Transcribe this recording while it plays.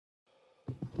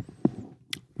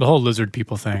The whole lizard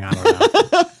people thing, I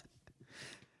don't know.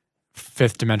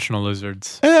 Fifth dimensional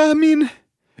lizards. I mean,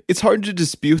 it's hard to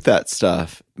dispute that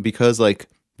stuff because, like,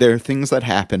 there are things that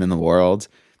happen in the world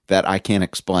that I can't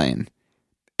explain.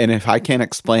 And if I can't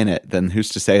explain it, then who's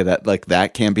to say that, like,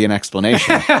 that can't be an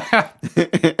explanation? Oh,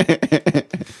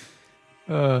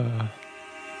 yeah.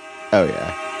 Oh,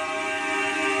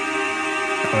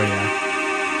 yeah.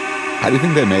 How do you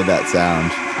think they made that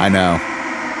sound? I know.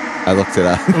 I looked it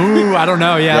up. Ooh, I don't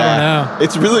know. Yeah, I don't know.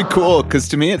 It's really cool because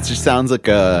to me it just sounds like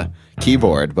a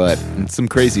keyboard, but it's some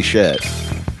crazy shit.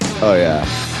 Oh, yeah.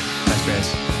 Nice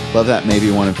bass. Love that maybe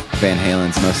one of Van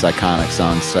Halen's most iconic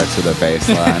songs starts with a bass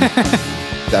line.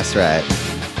 That's right.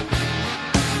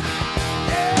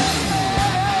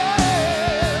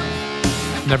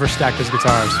 Never stacked his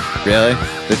guitars. Really?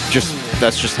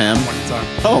 That's just him? One guitar.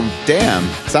 Oh, damn.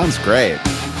 Sounds great.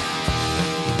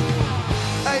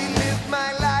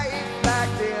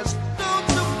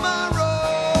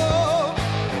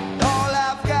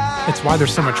 It's why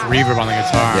there's so much reverb on the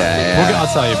guitar. Yeah.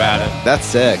 I'll tell you about it. That's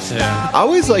sick. Yeah. I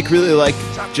always really like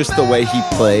just the way he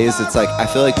plays. It's like I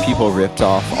feel like people ripped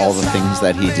off all the things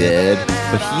that he did,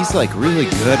 but he's like really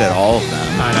good at all of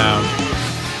them. I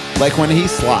know. Like when he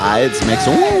slides, makes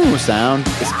a woo sound.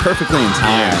 It's perfectly in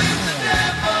time.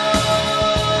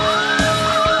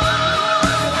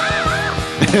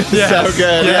 Yes. So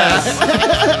good. Yes.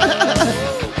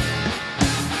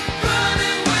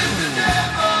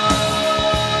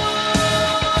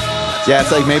 Yeah,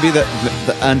 it's like maybe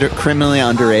the criminally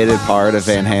underrated part of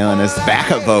Van Halen is the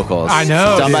backup vocals. I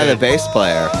know, done by dude. the bass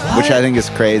player, which I think is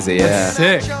crazy. That's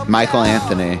sick. Michael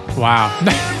Anthony. Wow.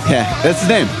 Yeah, that's his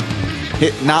name.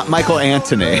 Not Michael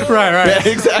Anthony. Right. Yeah,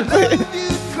 exactly.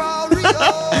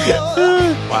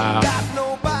 Wow.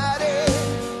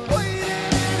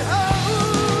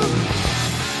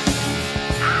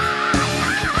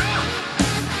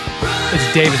 It's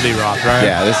David Lee Roth, right?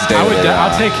 Yeah, this is David Lee Roth.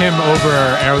 I'll take him over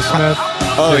Aerosmith.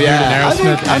 Oh, The dude yeah. in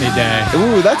Aerosmith any day.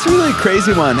 Ooh, that's a really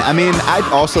crazy one. I mean, I'd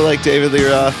also like David Lee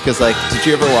Roth because, like, did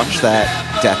you ever watch that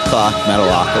Death Clock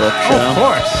Metalocalypse show? Oh, of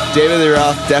course. David Lee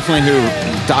Roth, definitely who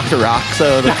Dr.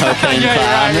 Roxo, the cocaine Yeah,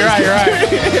 clown. you're right.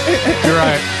 You're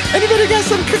right. Anybody got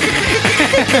some?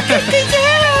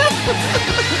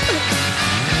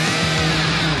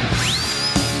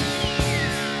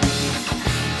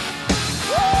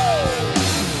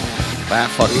 That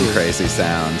fucking crazy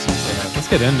sound. Yeah, let's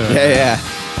get into it. Yeah.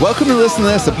 Welcome to Listen to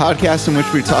This, a podcast in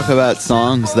which we talk about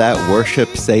songs that worship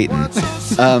Satan.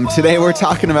 Today we're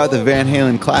talking about the Van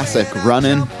Halen classic,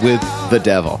 Runnin' with the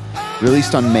Devil.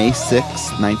 Released on May 6,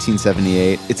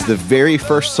 1978. It's the very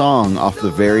first song off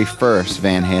the very first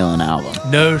Van Halen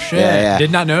album. No shit. Yeah.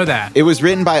 Did not know that. It was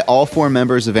written by all four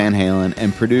members of Van Halen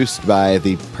and produced by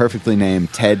the perfectly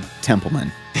named Ted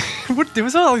Templeman. There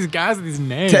was all these guys with these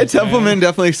names. Ted man. Templeman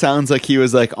definitely sounds like he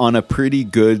was like on a pretty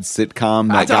good sitcom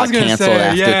that That's what I got was gonna canceled say.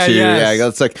 after Yeah, two. yes. Yeah,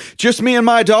 it's like just me and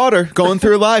my daughter going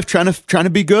through life trying to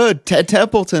be good. Ted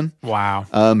Templeton. Wow.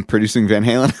 Producing Van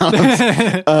Halen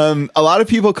albums. A lot of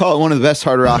people call it one of the best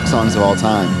hard rock songs of all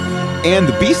time. And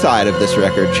the B-side of this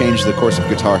record changed the course of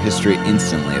guitar history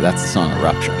instantly. That's the song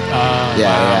Eruption. Wow,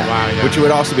 yeah. Which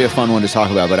would also be a fun one to talk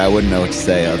about, but I wouldn't know what to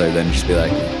say other than just be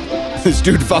like, this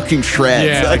dude fucking shreds.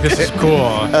 Yeah, like, this is cool.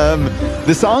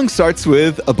 The song starts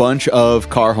with a bunch of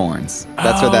car horns.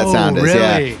 That's what that sound is.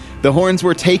 Really? Yeah. The horns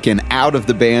were taken out of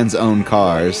the band's own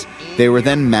cars. They were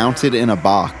then mounted in a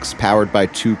box powered by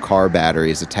 2 car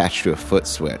batteries attached to a foot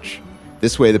switch.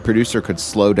 This way, the producer could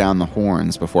slow down the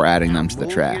horns before adding them to the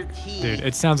track. Dude,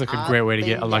 it sounds like a great way to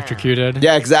get electrocuted.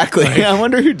 Yeah, exactly. I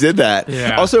wonder who did that.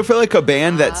 Yeah. Also, for like a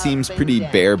band that seems pretty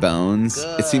bare bones,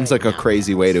 it seems like a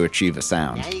crazy way to achieve a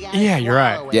sound. Yeah, you're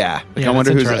right. Yeah. Like, Yeah, I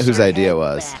wonder that's whose idea it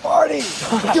was. Marty,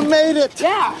 you made it.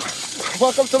 Yeah.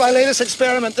 Welcome to my latest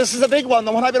experiment. This is the big one,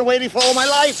 the one I've been waiting for all my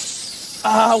life.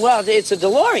 Well, it's a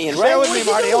DeLorean, right? Bear with What me, are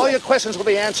you Marty. doing? All your questions will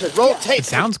be answered. Roll tape. It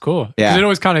sounds cool. 'Cause Yeah. It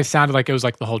always kind of sounded like it was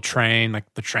like the whole train, like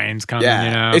the train's coming, you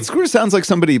know? It sort of sounds like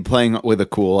somebody playing with a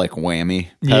cool like whammy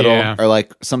pedal, Yeah. or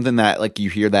like something that like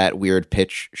you hear that weird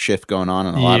pitch shift going on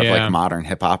in a lot of Yeah. like modern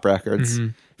hip hop records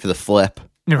for the flip.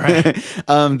 Right.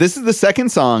 This is the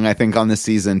second song I think on this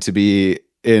season to be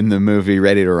in the movie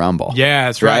Ready to Rumble. Yeah,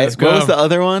 that's right. Let's go. What was the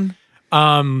other one?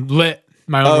 Lit.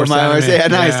 My own Oh, worst my enemy. worst. Yeah,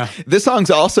 nice. Yeah. This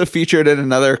song's also featured in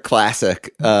another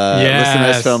classic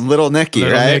listeners film, Little Nicky,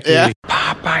 Little right? Nicky. Yeah.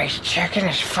 Popeye's chicken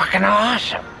is fucking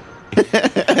awesome.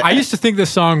 I used to think this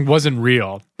song wasn't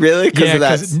real. Really? Because of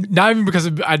that. Not even because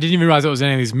I didn't even realize it was in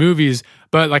any of these movies,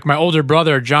 but like my older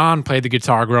brother, John, played the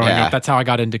guitar growing up. That's how I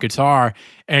got into guitar.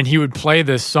 And he would play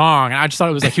this song. And I just thought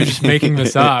it was like he was just making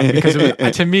this up because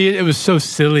to me, it was so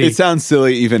silly. It sounds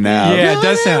silly even now. Yeah, it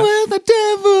does sound. With the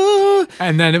devil.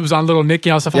 And then it was on Little Nicky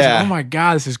and all stuff. I was like, oh my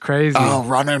God, this is crazy. Oh,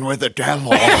 running with the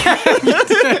devil.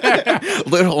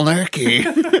 Little Nicky.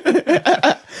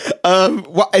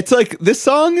 Well, it's like this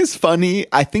song is funny.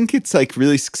 I think it's like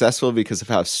really successful because of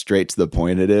how straight to the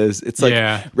point it is. It's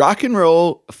like rock and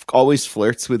roll always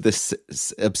flirts with this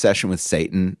obsession with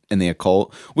Satan and the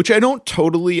occult, which I don't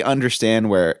totally understand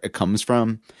where it comes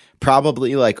from.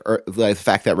 Probably like the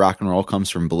fact that rock and roll comes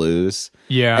from blues.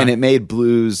 Yeah. And it made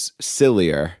blues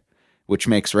sillier, which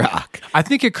makes rock. I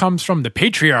think it comes from the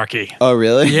patriarchy. Oh,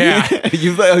 really? Yeah.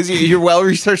 You're well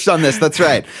researched on this. That's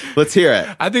right. Let's hear it.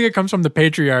 I think it comes from the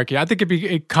patriarchy. I think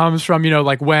it comes from,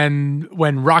 like when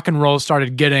rock and roll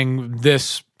started getting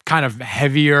this kind of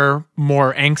heavier,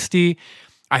 more angsty,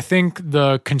 I think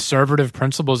the conservative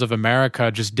principles of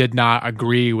America just did not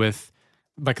agree with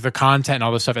like the content and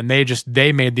all this stuff, and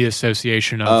they made the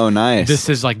association of, oh, nice, this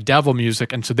is like devil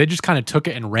music, and so they just kind of took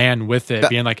it and ran with it,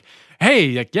 being like,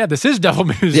 hey, like, yeah, this is devil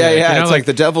music. Yeah, it's like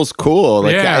the devil's cool.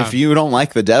 Like, yeah. If you don't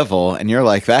like the devil and you're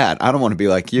like that, I don't want to be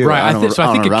like you. Right. I think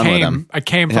it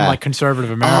came from Yeah. like conservative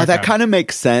America. Oh, that kind of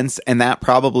makes sense, and that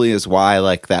probably is why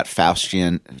like that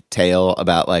Faustian tale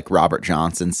about like Robert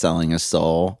Johnson selling his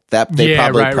soul, that they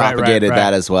probably propagated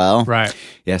that as well. Right.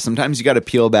 Yeah, sometimes you got to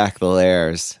peel back the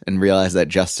layers and realize that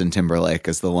Justin Timberlake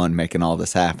is the one making all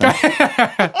this happen.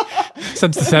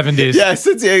 Since the 70s. Yeah,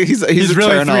 he's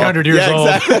really eternal. 300 years old.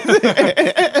 Exactly.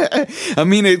 I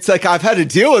mean, it's like I've had to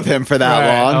deal with him for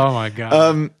that long. Oh my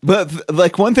God. But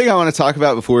like one thing I want to talk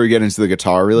about before we get into the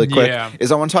guitar really quick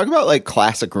is I want to talk about like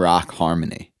classic rock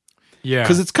harmony. Yeah.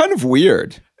 Because it's kind of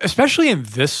weird. Especially in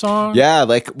this song. Yeah,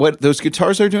 like what those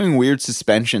guitars are doing weird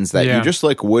suspensions that you just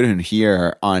like wouldn't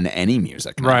hear on any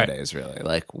music nowadays, really.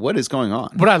 Like, what is going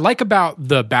on? What I like about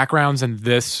the backgrounds in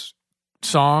this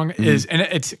song is, and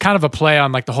it's kind of a play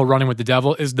on like the whole running with the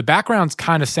devil, is the backgrounds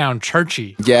kind of sound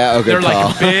churchy. Yeah, okay. They're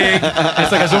like big.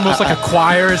 It's almost like a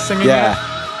choir singing it.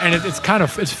 And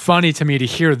it's funny to me to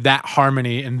hear that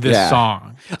harmony in this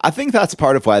song. I think that's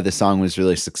part of why the song was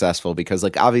really successful, because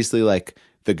like obviously like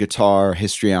the guitar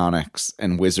histrionics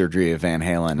and wizardry of Van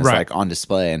Halen is like on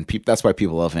display, and that's why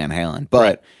people love Van Halen.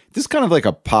 But this is kind of like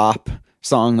a pop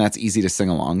song that's easy to sing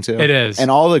along to. It is.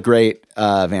 And all the great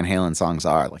Van Halen songs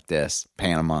are like this: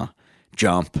 Panama,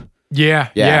 Jump.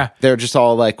 Yeah. They're just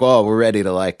all like, whoa, we're ready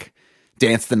to like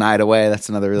dance the night away. That's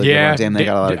another really good one. Damn, they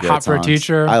got a lot of good Hot songs. for a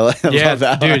Teacher. I love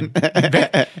that dude.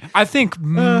 one. I think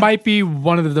might be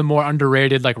one of the more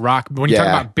underrated like rock. When you talk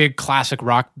about big classic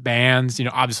rock bands,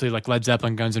 obviously like Led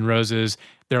Zeppelin, Guns N' Roses,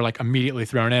 they're like immediately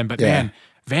thrown in. But man,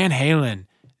 Van Halen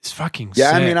is fucking sick.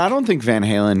 I mean, I don't think Van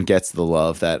Halen gets the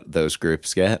love that those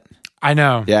groups get. I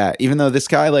know. Yeah, even though this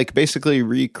guy like basically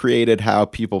recreated how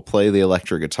people play the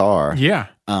electric guitar. Yeah.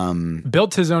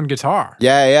 Built his own guitar.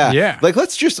 Yeah. Like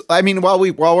let's just while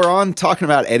we're on talking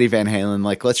about Eddie Van Halen,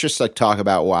 like let's just like talk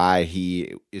about why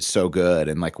he is so good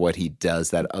and like what he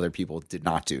does that other people did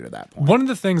not do to that point. One of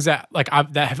the things that like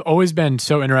that have always been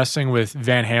so interesting with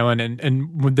Van Halen,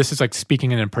 and when this is like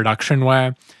speaking in a production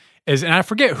way, is, and I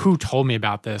forget who told me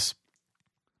about this.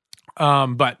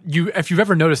 But if you've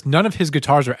ever noticed, none of his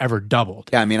guitars are ever doubled.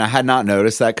 Yeah, I mean, I had not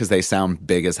noticed that because they sound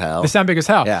big as hell. They sound big as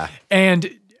hell. Yeah.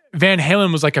 And Van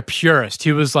Halen was like a purist.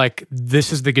 He was like,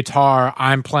 this is the guitar,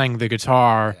 I'm playing the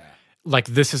guitar. Yeah. Like,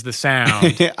 this is the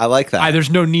sound. I like that. There's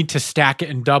no need to stack it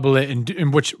and double it,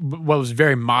 in what was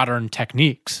very modern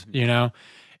techniques,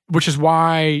 which is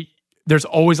why there's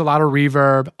always a lot of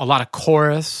reverb, a lot of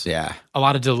chorus, a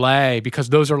lot of delay, because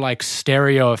those are like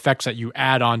stereo effects that you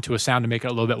add on to a sound to make it a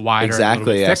little bit wider.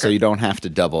 Exactly, so you don't have to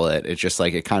double it. It's just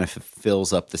like it kind of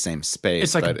fills up the same space.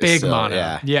 It's like a big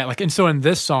mono. Yeah, like, and so in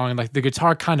this song, like the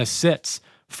guitar kind of sits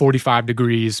 45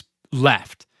 degrees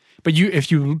left. But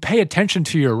if you pay attention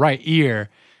to your right ear,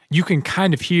 you can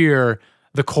kind of hear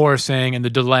the chorusing and the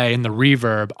delay and the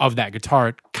reverb of that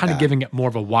guitar, kind of giving it more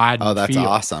of a wide feel. Oh, that's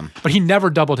awesome. But he never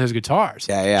doubled his guitars.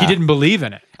 Yeah. He didn't believe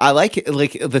in it. I like it.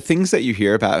 Like the things that you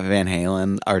hear about Van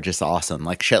Halen are just awesome.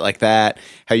 Like shit like that.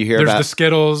 How you hear There's about the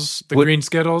Skittles, green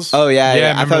Skittles. Oh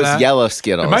yeah. I thought it was that? yellow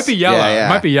Skittles. It might be yellow. Yeah. It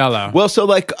might be yellow. Well, so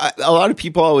like a lot of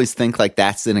people always think like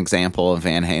that's an example of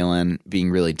Van Halen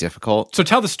being really difficult. So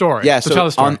tell the story. Yeah. So tell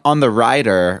the story. On the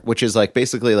Rider, which is like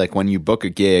basically like when you book a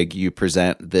gig, you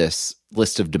present this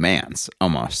list of demands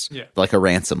almost. Yeah. Like a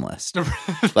ransom list.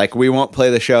 Like, we won't play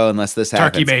the show unless this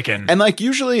happens. Turkey bacon. And like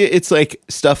usually it's like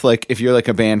stuff like if you're like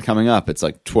a band coming up, it's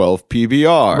like 12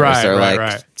 PBRs Right, or right, like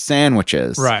right.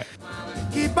 sandwiches. Right.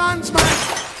 Keep on smiling.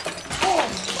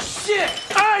 Shit!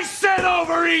 I said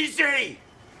over easy!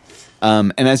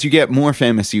 And as you get more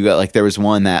famous, you got like there was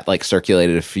one that like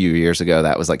circulated a few years ago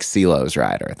that was like CeeLo's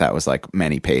Rider. That was like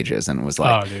many pages and it was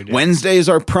like Oh, dude, yeah. Wednesdays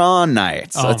are prawn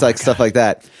nights. So Oh it's my like stuff like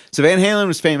that. So Van Halen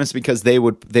was famous because they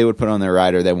would put on their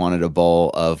rider. They wanted a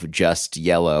bowl of just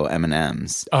yellow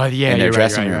M&Ms. Oh, yeah, in their you're right,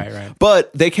 dressing right, room. right.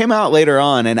 But they came out later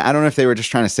on, and I don't know if they were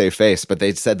just trying to save face, but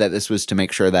they said that this was to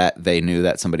make sure that they knew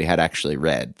that somebody had actually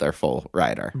read their full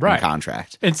rider and Right.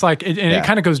 contract. It's like, it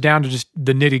kind of goes down to just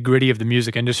the nitty gritty of the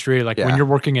music industry. Like Yeah. when you're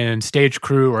working in stage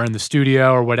crew or in the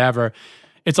studio or whatever,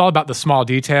 it's all about the small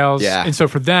details. Yeah. And so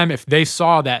for them, if they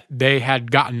saw that they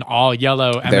had gotten all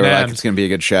yellow M&Ms, They were like, it's going to be a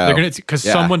good show. they're gonna because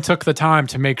Yeah. someone took the time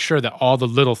to make sure that all the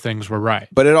little things were right.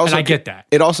 But it also, and I get that.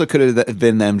 It also could have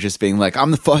been them just being like, "I'm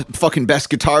the fucking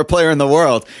best guitar player in the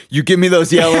world. You give me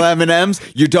those yellow M&Ms.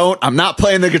 You don't. I'm not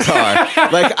playing the guitar."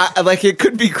 like it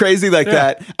could be crazy like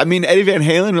that. I mean, Eddie Van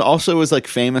Halen also was like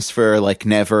famous for like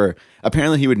never.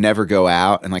 Apparently, he would never go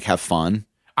out and like have fun.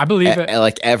 I believe it.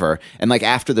 Like ever. And like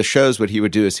after the shows, what he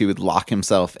would do is he would lock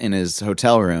himself in his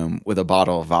hotel room with a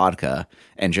bottle of vodka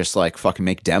and just like fucking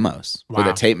make demos with a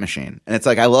Wow. tape machine. And it's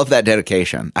like, I love that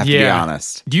dedication. I have to be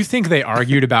honest. Do you think they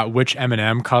argued about which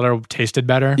M&M color tasted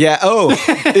better? Yeah. Oh,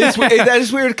 that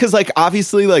is weird because like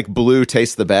obviously like blue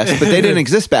tastes the best, but they didn't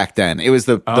exist back then. It was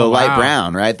the light wow.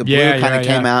 brown, right? The blue Yeah, kind of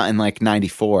yeah, came yeah. out in like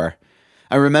 94.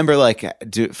 I remember like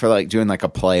doing like a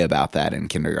play about that in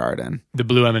kindergarten. The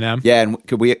blue M&M? Yeah,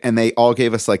 and they all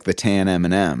gave us like the tan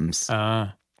M&Ms.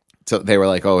 So they were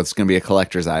like, "Oh, it's going to be a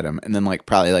collector's item." And then like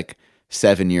probably like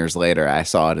 7 years later, I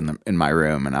saw it in my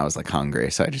room and I was like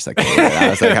hungry, so I just like ate it. I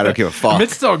was like, I don't give a fuck.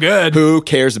 It's still good. Who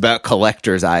cares about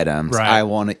collector's items? Right. I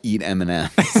want to eat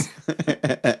M&Ms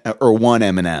or one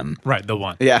M&M. Right, the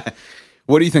one. Yeah.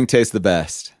 What do you think tastes the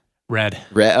best? Red.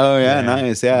 Red. Oh yeah,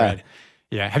 nice. Yeah. Red.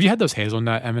 Yeah. Have you had those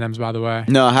hazelnut M&Ms, by the way?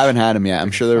 No, I haven't had them yet.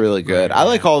 I'm sure they're really good. I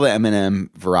like all the M&M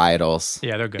varietals.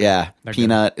 Yeah, they're good. Yeah, They're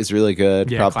peanut is really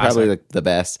good. Yeah, Probably the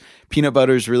best. Peanut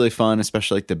butter is really fun,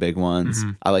 especially like the big ones.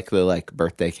 Mm-hmm. I like the like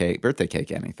birthday cake. Birthday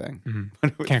cake, anything.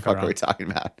 What the Can't go fuck are we wrong.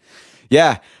 talking about?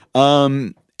 Yeah.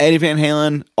 Eddie Van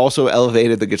Halen also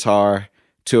elevated the guitar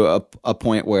to a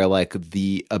point where like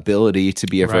the ability to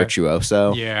be a Right.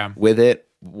 virtuoso Yeah. with it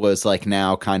was like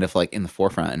now kind of like in the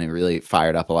forefront, and it really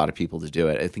fired up a lot of people to do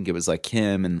it. I think it was like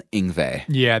him and Yngwie.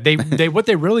 Yeah, they what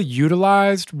they really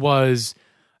utilized was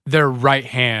their right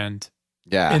hand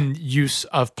Yeah. in use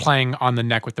of playing on the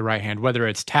neck with the right hand, whether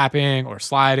it's tapping or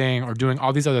sliding or doing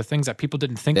all these other things that people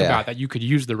didn't think Yeah. about that you could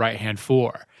use the right hand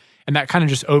for. And that kind of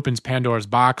just opens Pandora's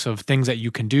box of things that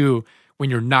you can do when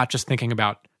you're not just thinking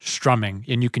about strumming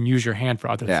and you can use your hand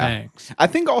for other things. I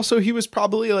think also he was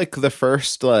probably like the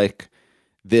first like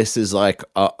this is like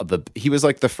he was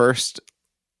like the first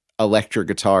electric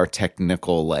guitar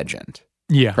technical legend,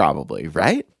 Yeah. probably,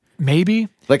 right? Maybe.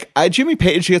 Like Jimmy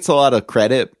Page gets a lot of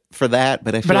credit for that,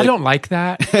 but I feel But I like, don't like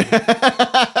that.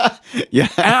 yeah.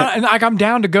 and like I'm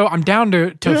down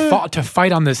to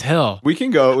fight on this hill. We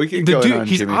can go. We can The go. dude, in on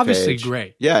he's Jimmy obviously Page.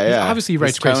 great. Yeah, He's yeah. obviously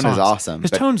writes His great tone songs. is awesome.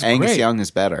 His but tone's Angus great. Young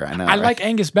is better. I know. I right? like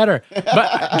Angus better,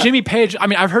 but Jimmy Page. I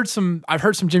mean, I've heard some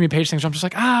Jimmy Page things. Where I'm just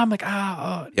like,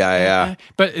 Yeah.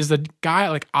 But is the guy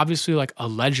like obviously like a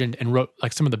legend and wrote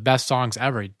like some of the best songs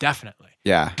ever? Definitely.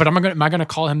 Yeah. But am I gonna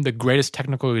call him the greatest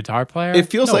technical guitar player? It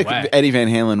feels No like way. Eddie Van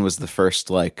Halen was the first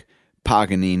like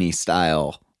Paganini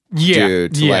style Yeah,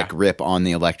 dude to yeah. like rip on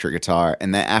the electric guitar,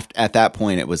 and then at that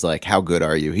point it was like, how good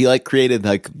are you? He like created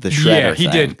like the shredder. Yeah, he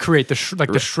thing. did create the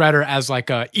shredder as like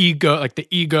a ego, like the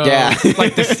ego, Yeah.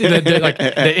 like the like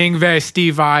the Yngwie,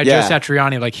 Steve Vai, Yeah. Joe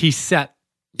Satriani. Like he set.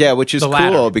 Yeah, which is the cool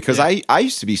ladder. because Yeah. I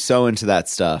used to be so into that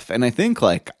stuff, and I think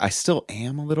like I still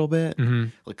am a little bit. Mm-hmm.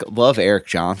 Like love Eric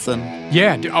Johnson.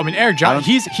 Yeah, dude, I mean Eric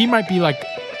Johnson. He might be like.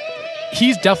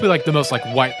 He's definitely like the most like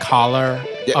white collar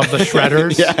of the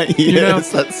shredders. Yeah, he you know? is.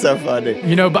 That's so funny.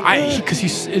 You know, but because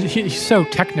he's so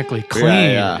technically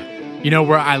clean. Yeah. You know,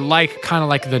 where I like kind of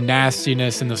like the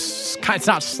nastiness and it's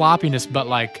not sloppiness, but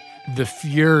like the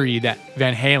fury that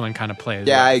Van Halen kind of plays.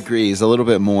 Yeah, I with. agree. He's a little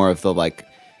bit more of the like.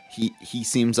 he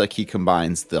seems like he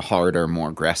combines the harder, more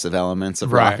aggressive elements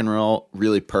of Right. rock and roll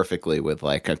really perfectly with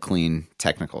like a clean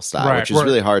technical style, Right. which is Where-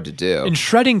 really hard to do. And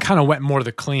shredding kind of went more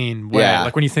the clean way. Yeah.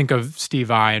 Like when you think of Steve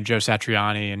Vai and Joe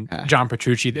Satriani and John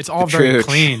Petrucci, it's all very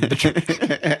Petrucci. clean.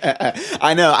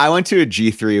 I know. I went to a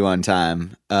G3 one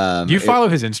time. Do you follow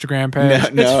his Instagram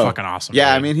page? No. It's fucking awesome. Yeah,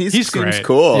 dude. I mean, he seems great.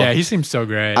 cool. Yeah, he seems so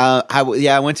great.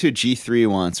 I went to a G3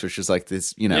 once, which was like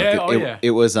this, you know, Yeah,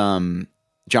 it was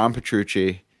John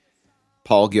Petrucci,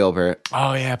 Paul Gilbert,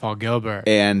 oh yeah, Paul Gilbert,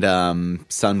 and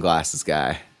sunglasses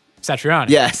guy. Satriani.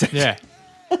 Yes. Yeah.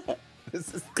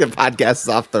 The podcast is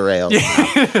off the rails.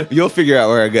 You'll figure out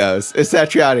where it goes. It's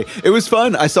Satriani. It was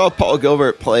fun. I saw Paul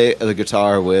Gilbert play the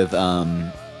guitar with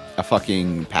a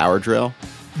fucking power drill,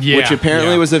 Yeah. which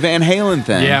apparently yeah. was a Van Halen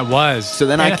thing. Yeah, it was. So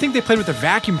then And I- I think they played with a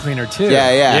vacuum cleaner too.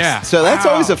 Yeah. So that's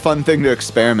Wow. always a fun thing to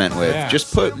experiment with. Yeah.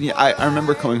 Just put. I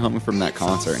remember coming home from that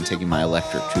concert and taking my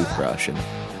electric toothbrush and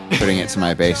putting it to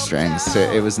my bass strings. So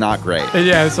it was not great.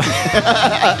 Yeah, it's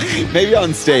like, Maybe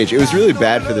on stage, it was really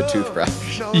bad for the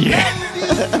toothbrush.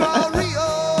 yeah.